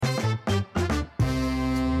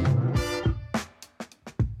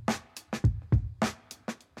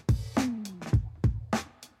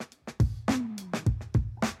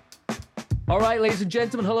All right, ladies and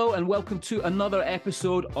gentlemen, hello and welcome to another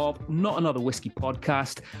episode of Not Another Whiskey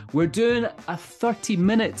Podcast. We're doing a 30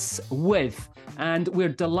 minutes with, and we're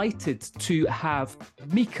delighted to have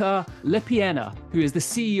Mika Lipiena, who is the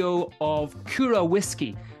CEO of Kura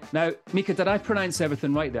Whiskey. Now, Mika, did I pronounce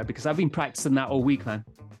everything right there? Because I've been practicing that all week, man.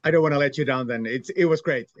 I don't want to let you down then. It was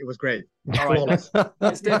great. It was great. All right,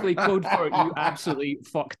 that's definitely code for it. You absolutely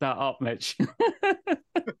fucked that up, Mitch.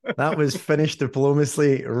 That was Finnish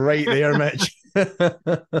diplomacy right there, Mitch.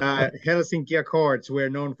 Helsinki Accords, we're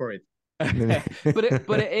known for it.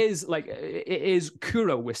 but it is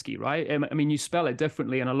Kura whiskey, right? I mean, you spell it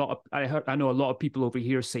differently, and I know a lot of people over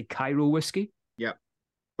here say Cairo whiskey. Yeah,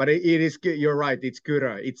 but it is. You're right. It's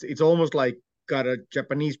Kura. It's almost like got a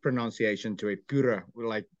Japanese pronunciation to it. Kura,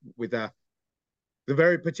 like with the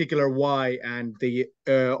very particular Y and the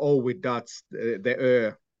O with dots,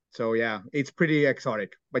 the So yeah, it's pretty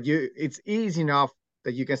exotic, but it's easy enough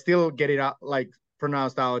that you can still get it out, like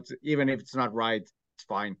pronounced out, even if it's not right. It's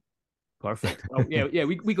fine. Perfect. Oh, yeah,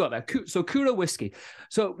 we got that. So Kura whiskey.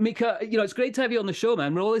 So Mika, it's great to have you on the show,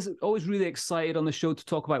 man. We're always really excited on the show to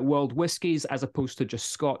talk about world whiskies as opposed to just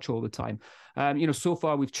Scotch all the time. So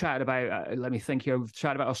far we've chatted about, let me think here, we've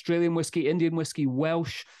chatted about Australian whiskey, Indian whiskey,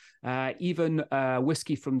 Welsh, even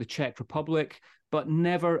whiskey from the Czech Republic, but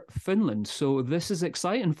never Finland. So this is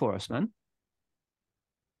exciting for us, man.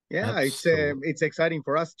 Yeah, it's exciting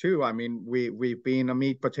for us too. I mean, we've been a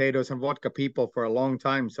meat, potatoes, and vodka people for a long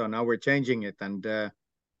time, so now we're changing it. And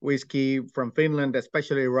whiskey from Finland,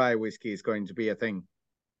 especially rye whiskey, is going to be a thing.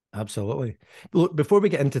 Absolutely. Look, before we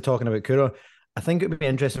get into talking about Kura, I think it would be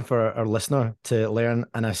interesting for our listener to learn.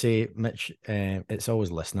 And I say, Mitch, it's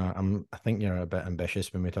always listener. I think you're a bit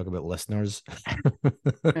ambitious when we talk about listeners.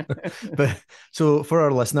 But so for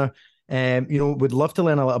our listener, would love to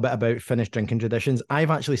learn a little bit about Finnish drinking traditions. I've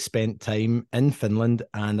actually spent time in Finland,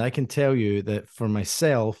 and I can tell you that for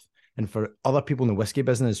myself and for other people in the whiskey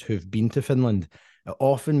business who've been to Finland, it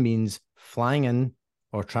often means flying in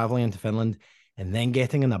or traveling into Finland and then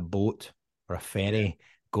getting in a boat or a ferry,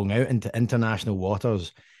 going out into international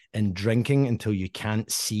waters and drinking until you can't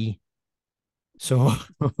see. So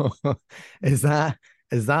is that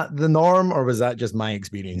the norm, or was that just my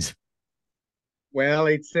experience? Well,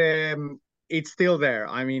 it's still there.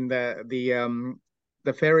 I mean, the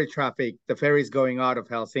ferry traffic, the ferries going out of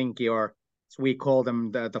Helsinki, or as we call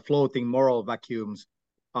them, the floating moral vacuums,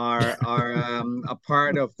 are a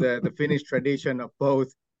part of the Finnish tradition of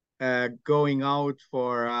both going out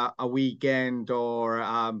for a weekend or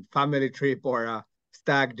family trip or a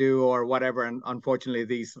stag do or whatever. And unfortunately,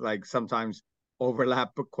 these like sometimes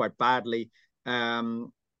overlap quite badly.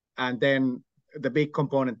 And then the big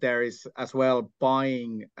component there is as well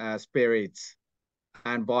buying spirits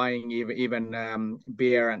and buying even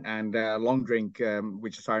beer and long drink,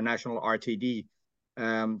 which is our national RTD.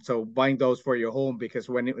 So buying those for your home, because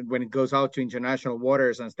when it goes out to international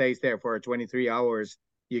waters and stays there for 23 hours,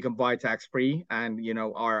 you can buy tax free, and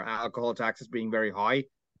our alcohol taxes being very high.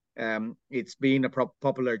 It's been a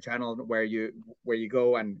popular channel where you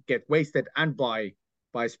go and get wasted and buy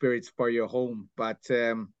spirits for your home, but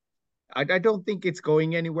I don't think it's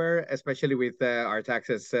going anywhere, especially with our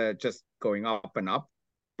taxes just going up and up.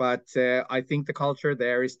 But I think the culture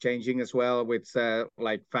there is changing as well, with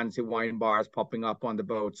like fancy wine bars popping up on the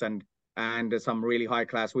boats and some really high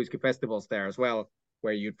class whiskey festivals there as well,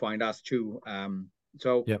 where you'd find us too.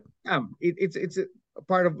 It's a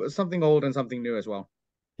part of something old and something new as well.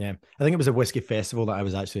 Yeah, I think it was a whiskey festival that I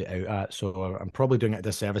was actually out at, so I'm probably doing it a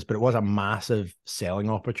disservice, but it was a massive selling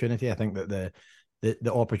opportunity. I think that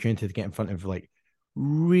the opportunity to get in front of like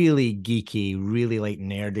really geeky, really like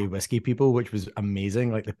nerdy whiskey people, which was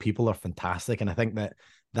amazing. Like the people are fantastic. And I think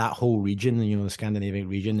that whole region, the Scandinavian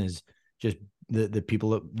region, is just the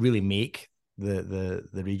people that really make the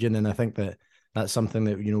region. And I think that's something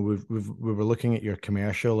that, we were looking at your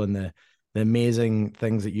commercial and the amazing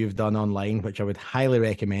things that you've done online, which I would highly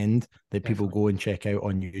recommend that people go and check out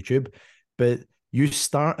on YouTube. But you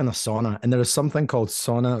start in a sauna, and there is something called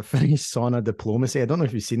Finnish sauna diplomacy. I don't know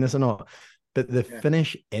if you've seen this or not, but the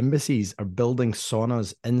Finnish embassies are building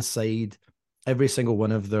saunas inside every single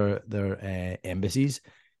one of their embassies.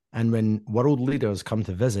 And when world leaders come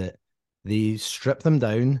to visit, they strip them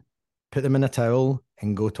down, put them in a towel,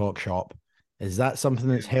 and go talk shop. Is that something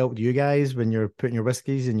that's helped you guys when you're putting your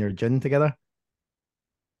whiskeys and your gin together?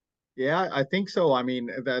 Yeah, I think so. I mean,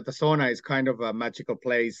 the sauna is kind of a magical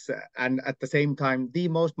place, and at the same time, the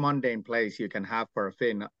most mundane place you can have for a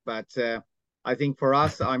Finn. But I think for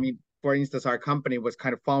us, I mean, for instance, our company was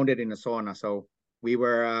kind of founded in a sauna, so we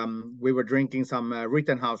were drinking some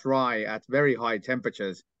Rittenhouse rye at very high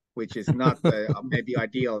temperatures, which is not maybe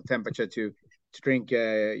ideal temperature to drink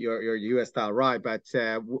your US style rye. But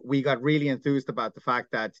we got really enthused about the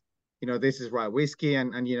fact that, you know, this is rye whiskey,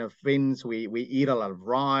 and you know, Finns, we eat a lot of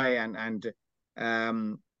rye, and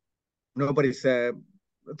nobody's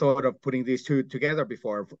thought of putting these two together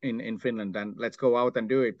before in Finland, and let's go out and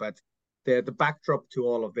do it. But the backdrop to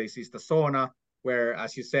all of this is the sauna, where,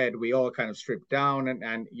 as you said, we all kind of strip down,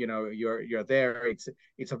 and you know, you're there.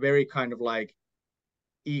 It's a very kind of like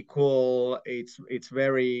equal. It's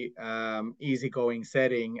very easygoing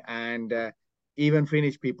setting, and even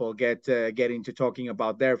Finnish people get into talking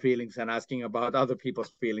about their feelings and asking about other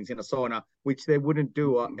people's feelings in a sauna, which they wouldn't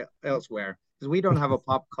do elsewhere, because we don't have a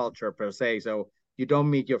pop culture per se. So you don't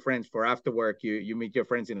meet your friends for after work. You meet your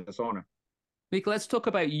friends in the sauna. Mika, let's talk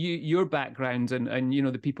about your background, and you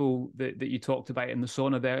know, the people that you talked about in the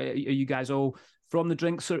sauna there. Are you guys all from the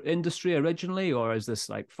drinks industry originally, or is this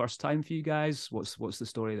like first time for you guys? What's the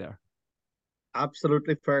story there?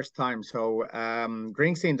 Absolutely first time. So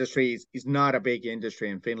drinks industry is not a big industry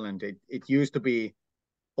in Finland. It used to be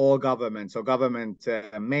all government. So government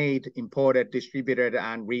made, imported, distributed,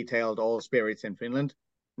 and retailed all spirits in Finland.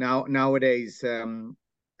 Nowadays,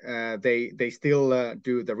 they still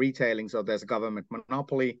do the retailing, so there's a government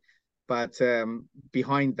monopoly. But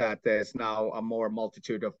behind that, there's now a more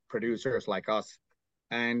multitude of producers like us.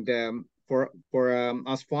 And for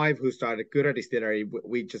us five who started Kyrö Distillery,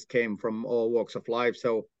 we just came from all walks of life.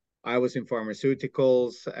 So I was in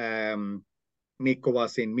pharmaceuticals. Mikko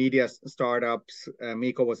was in media startups.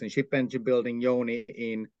 Mikko was in ship engine building. Jouni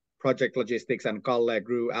in project logistics, and Kalle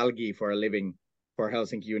grew algae for a living for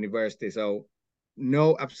Helsinki University. So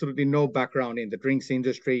absolutely no background in the drinks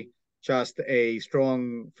industry, just a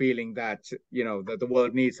strong feeling that, you know, that the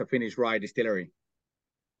world needs a Finnish rye distillery.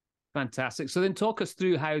 Fantastic. So then talk us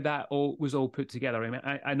through how that was all put together. I mean,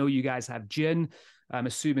 I know you guys have gin. I'm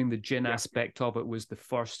assuming the gin aspect of it was the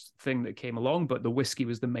first thing that came along, but the whiskey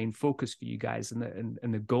was the main focus for you guys and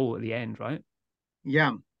the goal at the end, right?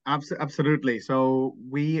 Yeah, absolutely. So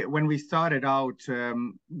when we started out,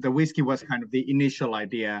 the whiskey was kind of the initial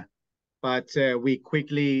idea, but we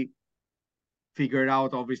quickly figured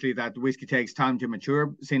out, obviously, that whiskey takes time to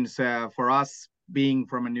mature, since for us, being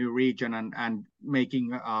from a new region and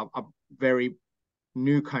making a very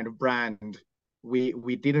new kind of brand,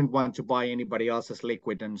 we didn't want to buy anybody else's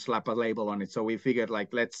liquid and slap a label on it. So we figured, like,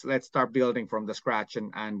 let's start building from the scratch,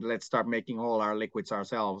 and let's start making all our liquids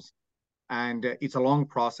ourselves. And it's a long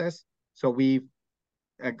process. So we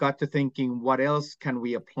got to thinking, what else can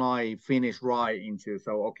we apply Finnish rye into?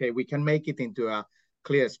 So, okay, we can make it into a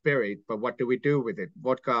clear spirit, but what do we do with it?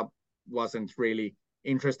 Vodka wasn't really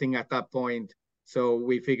interesting at that point. So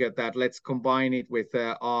we figured that let's combine it with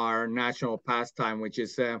our national pastime, which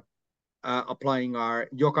is applying our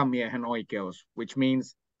jokamiehen oikeus, which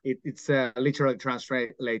means it's literally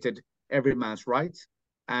translated every man's right.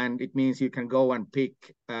 And it means you can go and pick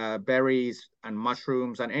berries and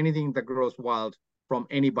mushrooms and anything that grows wild from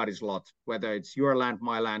anybody's lot, whether it's your land,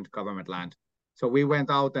 my land, government land. So we went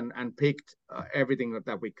out and picked everything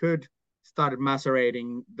that we could, started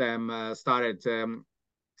macerating them, started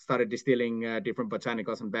distilling different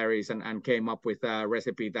botanicals and berries, and came up with a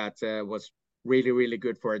recipe that was really, really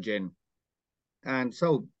good for a gin. And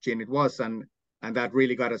so gin it was, and that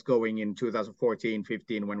really got us going in 2014,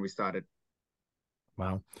 15 when we started.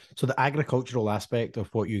 Wow. So the agricultural aspect of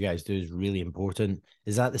what you guys do is really important.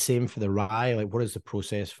 Is that the same for the rye? Like, what is the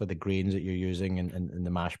process for the grains that you're using and the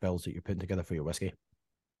mash bills that you're putting together for your whiskey?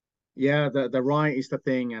 Yeah, the rye is the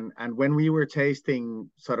thing. And when we were tasting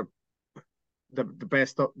sort of the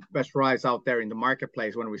best rye out there in the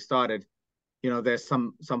marketplace when we started, you know, there's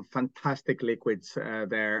some fantastic liquids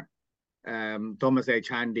there. Thomas H.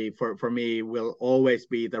 Handy for me will always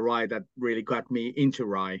be the rye that really got me into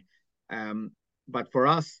rye. But for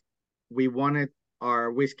us, we wanted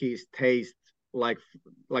our whiskeys taste like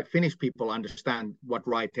Finnish people understand what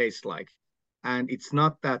rye tastes like. And it's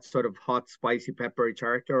not that sort of hot, spicy, peppery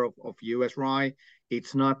character of US rye.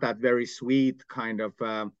 It's not that very sweet kind of,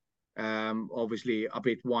 obviously a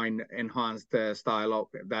bit wine enhanced style of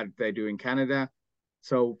that they do in Canada.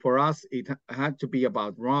 So for us, it had to be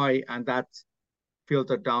about rye, and that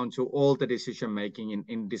filtered down to all the decision making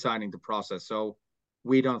in designing the process. So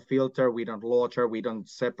we don't filter, we don't lauter, we don't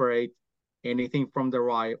separate anything from the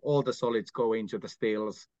rye. All the solids go into the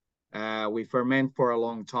stills. We ferment for a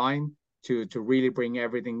long time to really bring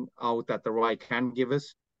everything out that the rye can give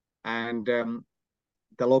us. And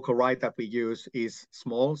the local rye that we use is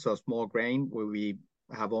small, so small grain, where we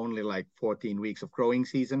have only like 14 weeks of growing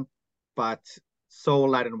season, but so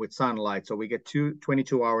laden with sunlight. So we get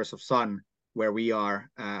 22 hours of sun where we are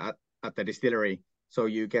at the distillery. so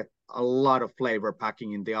you get a lot of flavor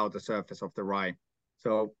packing in the outer surface of the rye.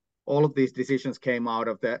 So all of these decisions came out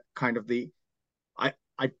of the kind of the I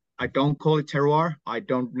I I don't call it terroir. I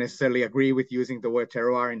don't necessarily agree with using the word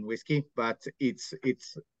terroir in whiskey, but it's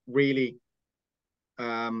really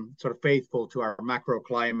sort of faithful to our macro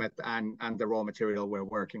climate and the raw material we're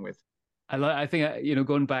working with. I think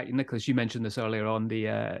going back, Nicholas, you mentioned this earlier on the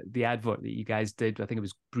advert that you guys did. I think it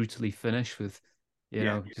was brutally finished with,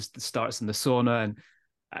 just the starts in the sauna, and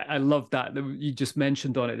I love that you just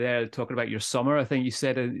mentioned on it there, talking about your summer. I think you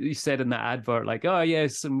said in that advert, like, oh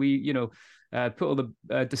yes, and we put all the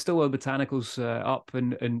distill all the botanicals up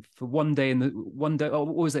and for one day oh,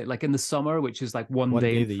 what was it, like in the summer, which is like one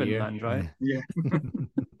day in Finland year. right? Yeah.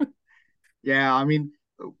 Yeah, I mean,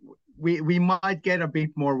 we might get a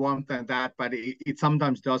bit more warmth than that, but it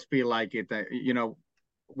sometimes does feel like it.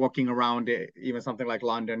 Walking around even something like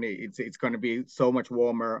London, it's going to be so much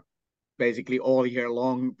warmer, basically all year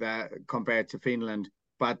long compared to Finland.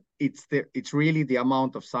 But it's really the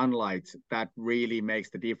amount of sunlight that really makes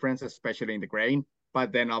the difference, especially in the grain.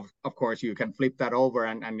 But then of course you can flip that over,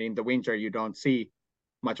 and in the winter you don't see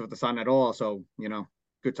much of the sun at all. So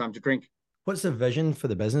good time to drink. What's the vision for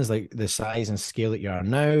the business, like the size and scale that you are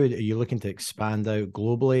now? Are you looking to expand out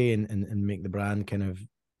globally and make the brand kind of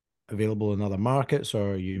available in other markets,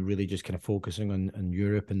 or are you really just kind of focusing on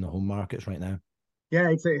Europe and the home markets right now? Yeah,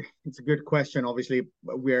 it's a good question. Obviously,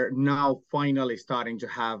 we're now finally starting to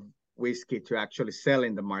have whiskey to actually sell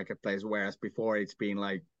in the marketplace, whereas before it's been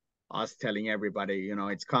like us telling everybody,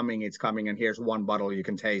 it's coming, and here's one bottle you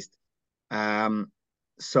can taste. So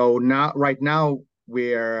right now,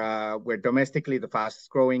 we're domestically the fastest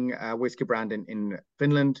growing whiskey brand in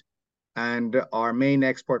Finland, and our main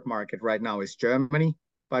export market right now is Germany,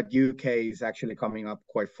 but UK is actually coming up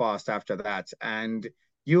quite fast after that. And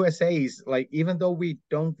USA is like, even though we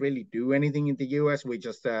don't really do anything in the US, we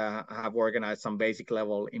just have organized some basic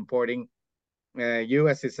level importing.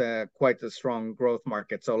 US is quite a strong growth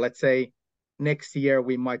market. So let's say next year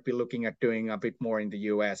we might be looking at doing a bit more in the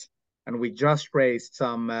US. And we just raised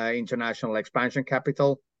some international expansion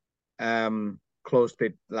capital, closed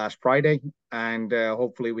it last Friday, and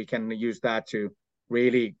hopefully we can use that to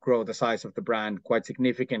really grow the size of the brand quite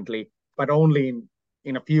significantly, but only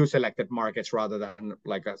in a few selected markets rather than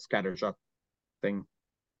like a scattershot thing.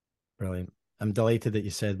 Brilliant. I'm delighted that you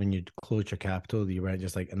said when you closed your capital, you weren't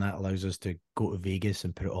just like, and that allows us to go to Vegas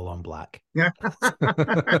and put it all on black. Yeah.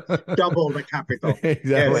 Double the capital.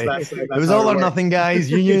 Exactly. Yes, that's it was all or nothing,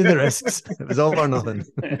 guys. You knew the risks. It was all or nothing.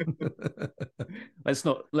 Let's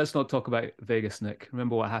not talk about Vegas, Nick.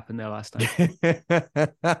 Remember what happened there last time.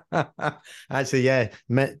 Actually, yeah.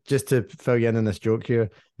 Just to fill you in on this joke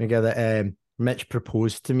here, that Mitch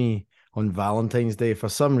proposed to me on Valentine's Day. For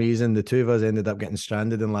some reason, the two of us ended up getting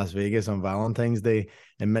stranded in Las Vegas on Valentine's Day,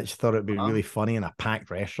 and Mitch thought it'd be really funny in a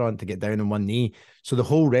packed restaurant to get down on one knee. So the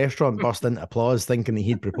whole restaurant burst into applause thinking that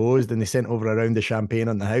he'd proposed, and they sent over a round of champagne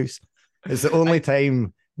on the house. It's the only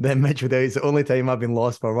time that Mitch would out. It's the only time I've been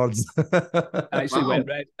lost for words. I actually went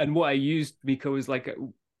red, and what I used, Miko, was like,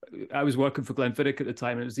 I was working for Glenfiddich at the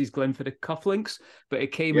time, and it was these Glenfiddich cufflinks, but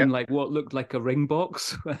it came in like what looked like a ring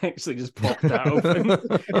box. I actually just popped that open.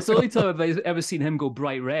 It's the only time I've ever seen him go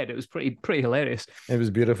bright red. It was pretty hilarious. It was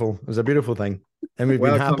beautiful. It was a beautiful thing, and we've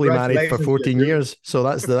been happily married for 14 years. So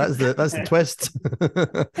that's the twist.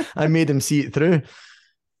 I made him see it through.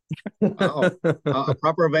 A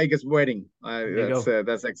proper Vegas wedding.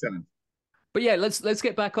 That's excellent. But yeah, let's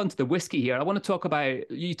get back onto the whiskey here. I want to talk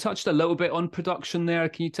about, you touched a little bit on production there.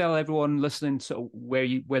 Can you tell everyone listening sort of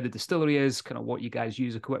where the distillery is, kind of what you guys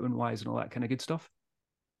use equipment wise and all that kind of good stuff?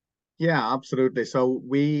 Yeah, absolutely. So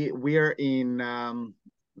we are in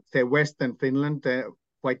say western Finland,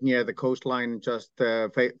 quite near the coastline, just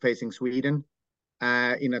facing Sweden,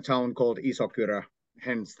 in a town called Isokyrö,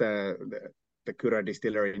 hence the Kyrö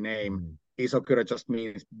distillery name. Isokyrö just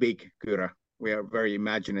means big Kyrö. We are very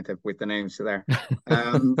imaginative with the names there.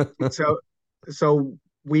 So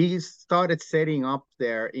we started setting up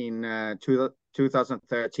there in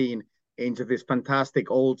 2013 into this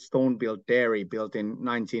fantastic old stone-built dairy built in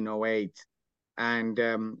 1908. And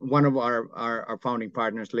one of our founding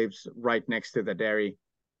partners lives right next to the dairy.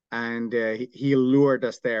 And he lured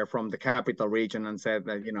us there from the capital region and said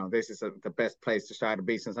that, this is the best place to start a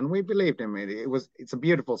business. And we believed him. It's a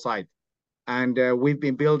beautiful site. And we've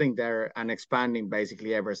been building there and expanding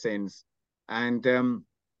basically ever since. And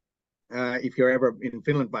if you're ever in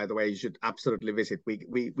Finland, by the way, you should absolutely visit.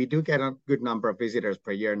 We do get a good number of visitors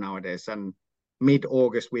per year nowadays. And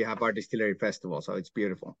mid-August, we have our distillery festival. So it's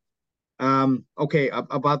beautiful. Okay,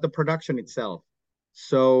 about the production itself.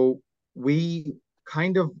 So we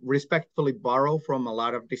kind of respectfully borrow from a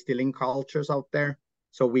lot of distilling cultures out there.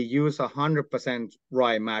 So we use 100%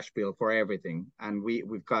 rye mash bill for everything, and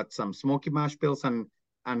we've got some smoky mash bills and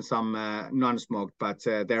some non-smoked, but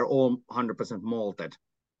they're all 100% malted.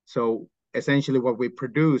 So essentially, what we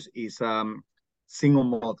produce is single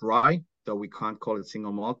malt rye, though we can't call it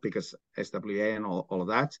single malt because SWA and all of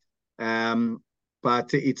that.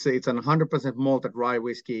 But it's an 100% malted rye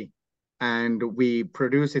whiskey, and we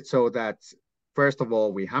produce it so that first of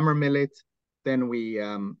all we hammer mill it, then we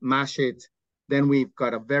mash it. Then we've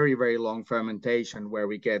got a very, very long fermentation where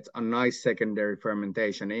we get a nice secondary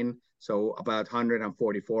fermentation in, so about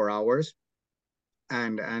 144 hours.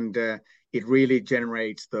 And it really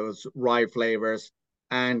generates those rye flavors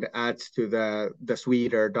and adds to the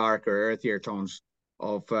sweeter, darker, earthier tones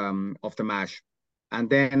of the mash. And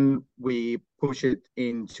then we push it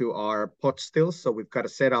into our pot stills. So we've got a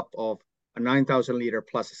setup of a 9,000 liter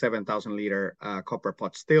plus a 7,000 liter copper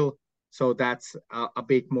pot still. So that's a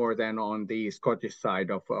bit more than on the Scottish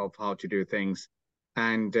side of how to do things.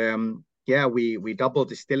 And yeah, we double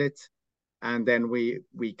distill it, and then we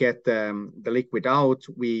get the liquid out.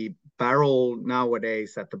 We barrel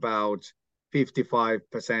nowadays at about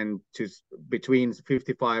 55% to between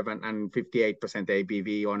 55 and 58%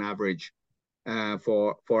 ABV on average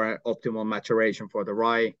for optimal maturation for the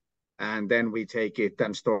rye. And then we take it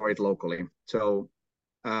and store it locally. So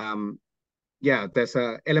yeah, there's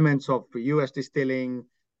elements of US distilling,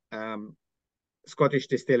 Scottish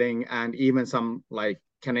distilling, and even some like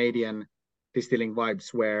Canadian distilling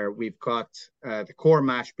vibes where we've got the core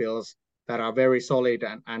mash bills that are very solid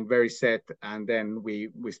and very set. And then we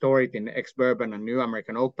store it in ex-bourbon and new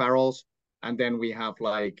American oak barrels. And then we have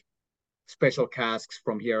like special casks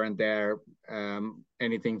from here and there,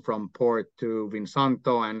 anything from port to Vin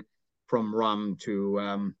Santo and from rum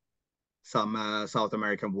to some South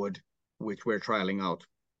American wood, which we're trialing out.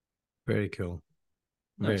 Very cool.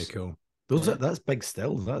 Nice. Very cool. That's big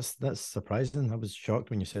still. That's surprising. I was shocked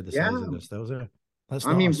when you said the size of the stills there. That's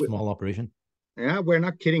not a small operation. Yeah, we're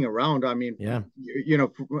not kidding around. I mean, yeah, you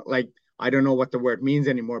know, like I don't know what the word means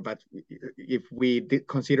anymore, but if we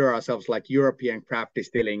consider ourselves like European craft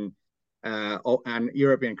distilling and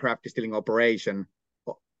European craft distilling operation,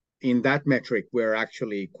 in that metric, we're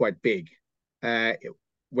actually quite big.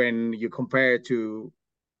 When you compare to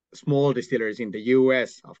small distilleries in the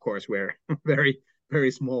US, of course, we're very,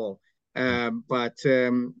 very small. But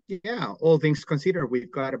yeah, all things considered,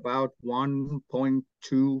 we've got about 1.2,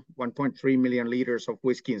 1.3 million liters of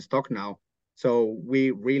whiskey in stock now. So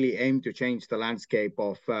we really aim to change the landscape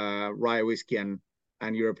of rye whiskey and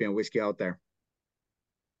European whiskey out there.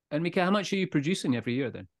 And Mika, how much are you producing every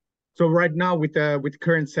year then? So right now with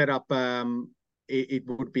current setup, it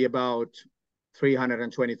would be about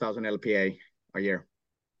 320,000 LPA a year.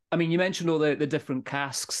 I mean, you mentioned all the different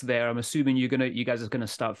casks there. I'm assuming you guys are gonna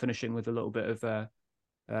start finishing with a little bit of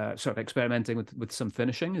sort of experimenting with some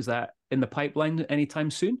finishing. Is that in the pipeline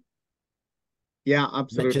anytime soon? Yeah,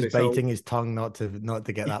 absolutely. Mitch is biting his tongue not to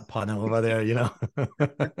get that pun over there, you know.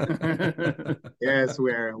 Yes,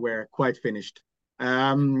 we're quite finished.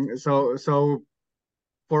 So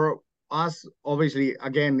for us, obviously,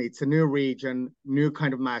 again, it's a new region, new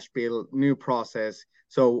kind of mash bill, new process.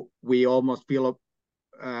 So we almost feel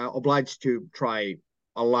obliged to try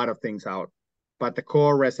a lot of things out. But the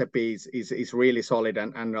core recipes is really solid,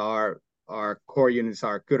 and our core units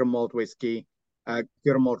are Good Malt whiskey,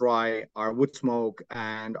 Good Malt rye, our wood smoke,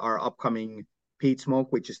 and our upcoming peat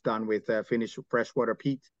smoke, which is done with Finnish freshwater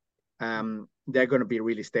peat. They're going to be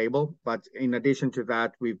really stable. But in addition to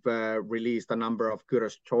that, we've released a number of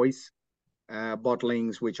Gura's Choice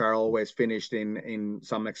bottlings, which are always finished in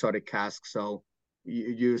some exotic casks. So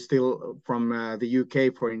you still, from the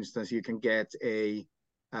UK, for instance, you can get a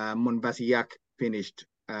Monbassi finished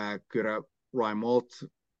Gura rye malt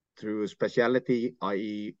through Speciality,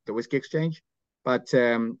 i.e. the Whiskey Exchange. But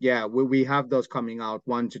yeah, we have those coming out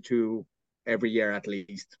 1 to 2 every year at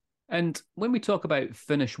least. And when we talk about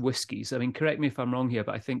Finnish whiskies, I mean, correct me if I'm wrong here,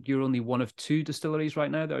 but I think you're only one of 2 distilleries right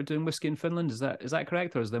now that are doing whiskey in Finland. Is that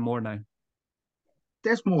correct, or is there more now?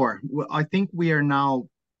 There's more. I think we are now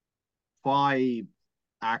 5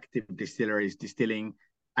 active distilleries distilling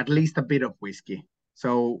at least a bit of whiskey.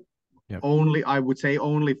 So yep. I would say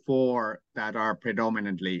only 4 that are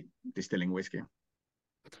predominantly distilling whiskey.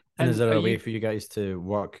 And is there a way for you guys to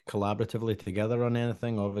work collaboratively together on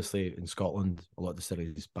anything? Obviously, in Scotland, a lot of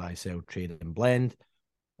distilleries buy, sell, trade, and blend.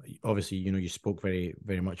 Obviously, you spoke very,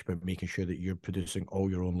 very much about making sure that you're producing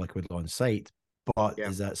all your own liquid on site. But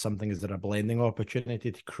is there a blending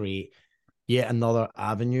opportunity to create yet another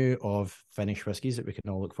avenue of Finnish whiskies that we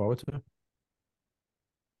can all look forward to?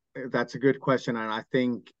 that's a good question, and I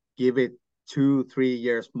think give it 2-3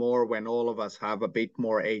 years more when all of us have a bit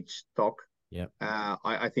more age stock. Yeah.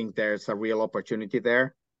 I think there's a real opportunity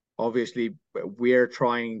there. Obviously, we're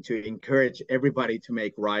trying to encourage everybody to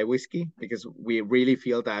make rye whiskey because we really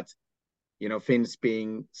feel that, Finns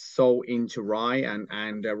being so into rye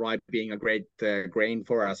and rye being a great grain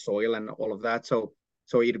for our soil and all of that. So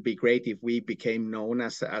it'd be great if we became known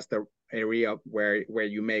as the area where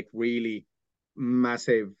you make really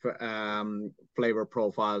massive flavor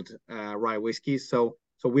profiled rye whiskeys. So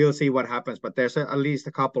we'll see what happens, but there's at least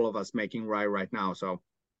a couple of us making rye right now. So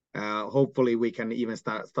hopefully we can even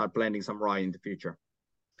start blending some rye in the future.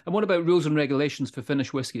 And what about rules and regulations for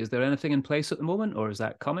Finnish whiskey? Is there anything in place at the moment, or is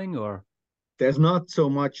that coming? Or there's not so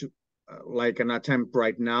much like an attempt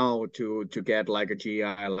right now to get like a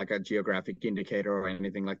GI, like a geographic indicator or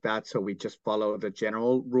anything like that. So we just follow the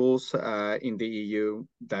general rules in the EU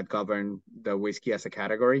that govern the whiskey as a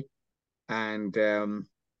category. And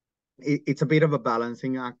it's a bit of a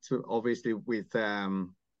balancing act, obviously, with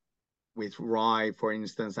rye, for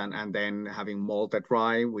instance, and then having malted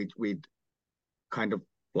rye. We'd kind of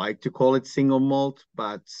like to call it single malt,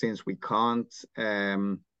 but since we can't,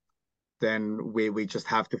 then we just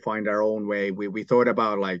have to find our own way. We thought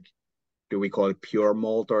about, like, do we call it pure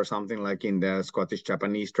malt or something like in the Scottish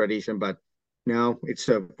Japanese tradition, but no, it's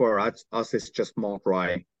for us it's just malt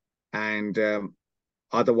rye. And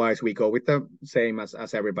otherwise we go with the same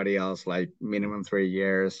as everybody else, like minimum 3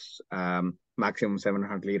 years, maximum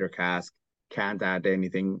 700-liter cask, can't add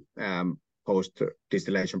anything post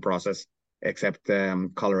distillation process except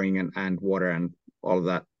coloring and water and all of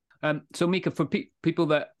that. So Mika, for people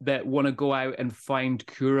that want to go out and find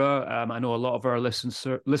Cura, I know a lot of our listeners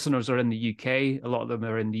are in the UK, a lot of them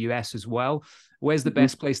are in the US as well. Where's the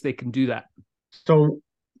best place they can do that? So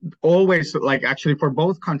always, like, actually for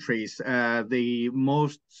both countries, the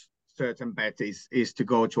most certain bet is to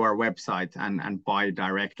go to our website and buy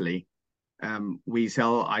directly. We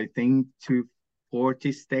sell, I think, to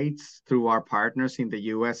 40 states through our partners in the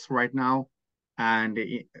US right now. And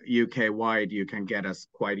UK wide, you can get us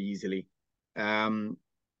quite easily.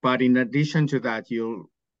 But in addition to that, you'll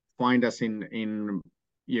find us in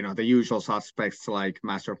the usual suspects like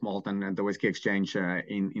Master of Malt and the Whiskey Exchange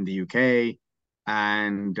in the UK,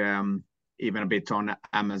 and even a bit on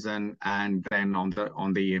Amazon, and then on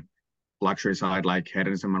the luxury side like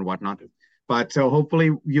Hedonism and whatnot. But so hopefully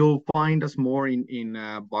you'll find us more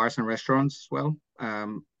in bars and restaurants as well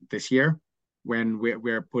this year, when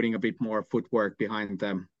we're putting a bit more footwork behind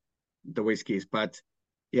the whiskeys. But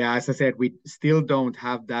yeah, as I said, we still don't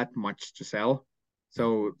have that much to sell.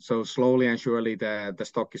 So slowly and surely the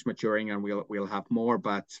stock is maturing and we'll have more.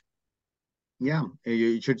 But yeah,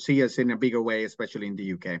 you should see us in a bigger way, especially in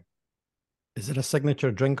the UK. Is it a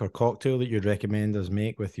signature drink or cocktail that you'd recommend us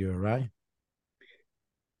make with your rye?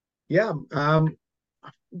 Yeah,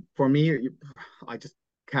 for me, I just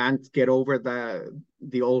can't get over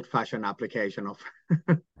the old-fashioned application of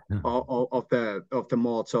of the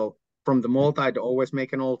malt. So from the malt, I'd always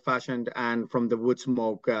make an old-fashioned, and from the wood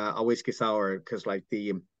smoke, a whiskey sour, because like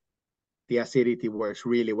the acidity works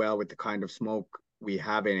really well with the kind of smoke we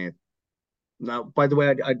have in it. Now, by the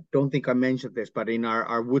way, I don't think I mentioned this, but in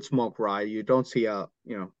our wood smoke rye, you don't see a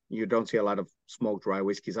lot of smoked rye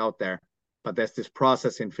whiskeys out there. But there's this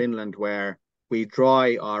process in Finland where we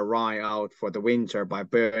dry our rye out for the winter by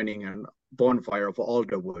burning a bonfire of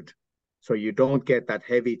alder wood. So you don't get that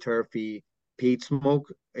heavy, turfy peat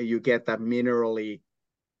smoke. You get that minerally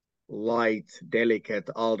light, delicate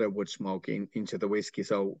alder wood smoke into the whiskey.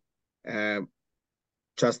 So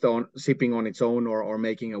just on sipping on its own or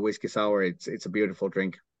making a whiskey sour, it's a beautiful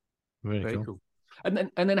drink. Very cool. And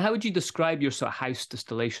then how would you describe your sort of house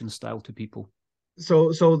distillation style to people?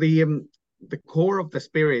 So the core of the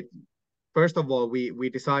spirit, first of all, we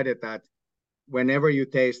decided that whenever you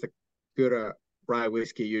taste the Cura rye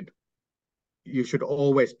whiskey, you should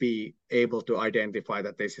always be able to identify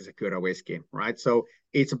that this is a Cura whiskey, right? So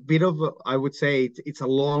it's a bit of I would say it's a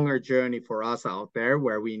longer journey for us out there,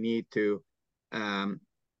 where we need to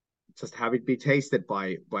just have it be tasted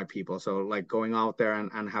by people. So like going out there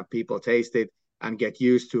and have people taste it and get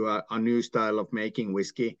used to a new style of making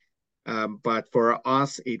whiskey. But for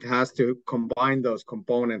us, it has to combine those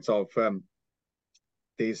components of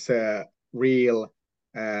this real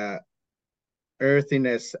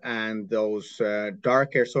earthiness and those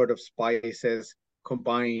darker sort of spices,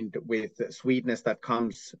 combined with sweetness that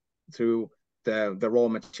comes through the raw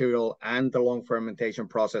material and the long fermentation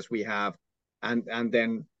process we have, and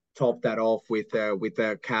then top that off with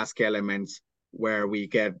the cask elements, where we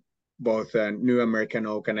get both New American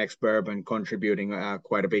Oak and ex-bourbon contributing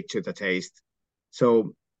quite a bit to the taste.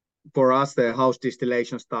 So for us, the house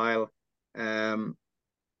distillation style,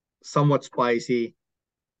 somewhat spicy,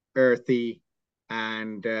 earthy,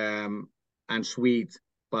 and sweet.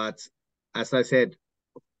 But as I said,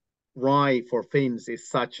 rye for Finns is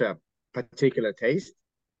such a particular taste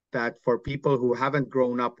that for people who haven't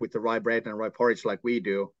grown up with the rye bread and rye porridge like we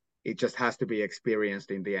do, it just has to be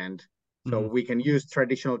experienced in the end. So we can use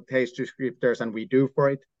traditional taste descriptors, and we do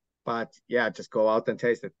for it. But yeah, just go out and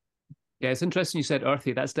taste it. Yeah, it's interesting you said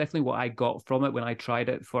earthy. That's definitely what I got from it when I tried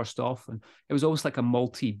it first off. And it was almost like a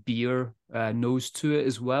malty beer nose to it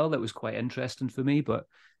as well. That was quite interesting for me. But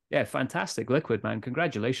yeah, fantastic liquid, man.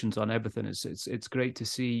 Congratulations on everything. It's great to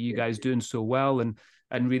see you guys doing so well and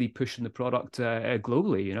really pushing the product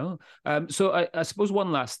globally, you know? So I suppose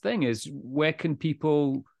one last thing is, where can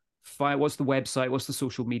people find, what's the website? What's the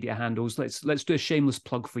social media handles? Let's do a shameless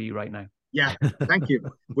plug for you right now. Yeah, thank you.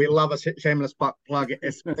 We love a shameless plug,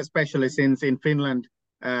 especially since in Finland,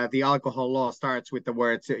 the alcohol law starts with the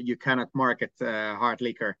words, you cannot market hard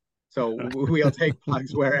liquor. So we'll take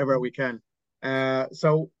plugs wherever we can.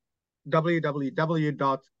 So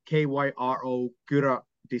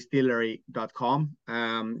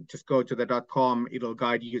www.kyrodistillery.com. Just go to the .com. It'll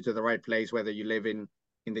guide you to the right place, whether you live in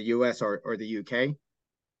the US or the UK.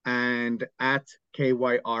 And at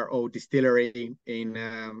KYRO Distillery in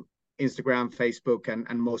Instagram, Facebook, and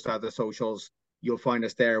most other socials, you'll find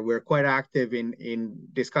us there. We're quite active in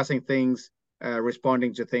discussing things,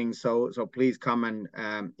 responding to things. So please come and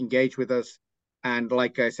engage with us. And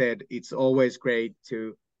like I said, it's always great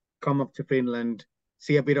to come up to Finland,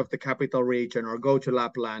 see a bit of the capital region, or go to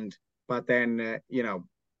Lapland, but then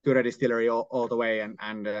Kyrö Distillery all the way,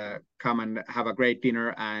 and come and have a great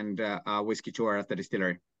dinner and a whiskey tour at the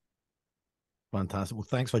distillery. Fantastic. Well,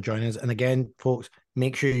 thanks for joining us. And again, folks,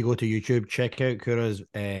 make sure you go to YouTube, check out Kyro's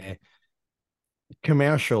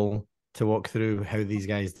commercial to walk through how these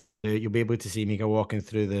guys do it. You'll be able to see Mika walking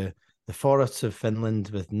through the forests of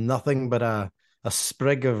Finland with nothing but a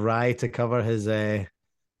sprig of rye to cover his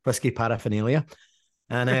whiskey paraphernalia.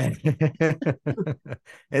 And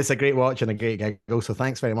it's a great watch and a great gig. So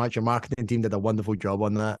thanks very much. Your marketing team did a wonderful job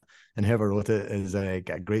on that. And whoever wrote it is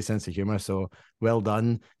got a great sense of humor. So well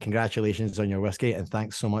done. Congratulations on your whiskey. And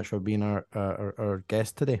thanks so much for being our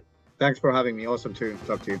guest today. Thanks for having me. Awesome to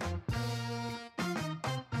talk to you.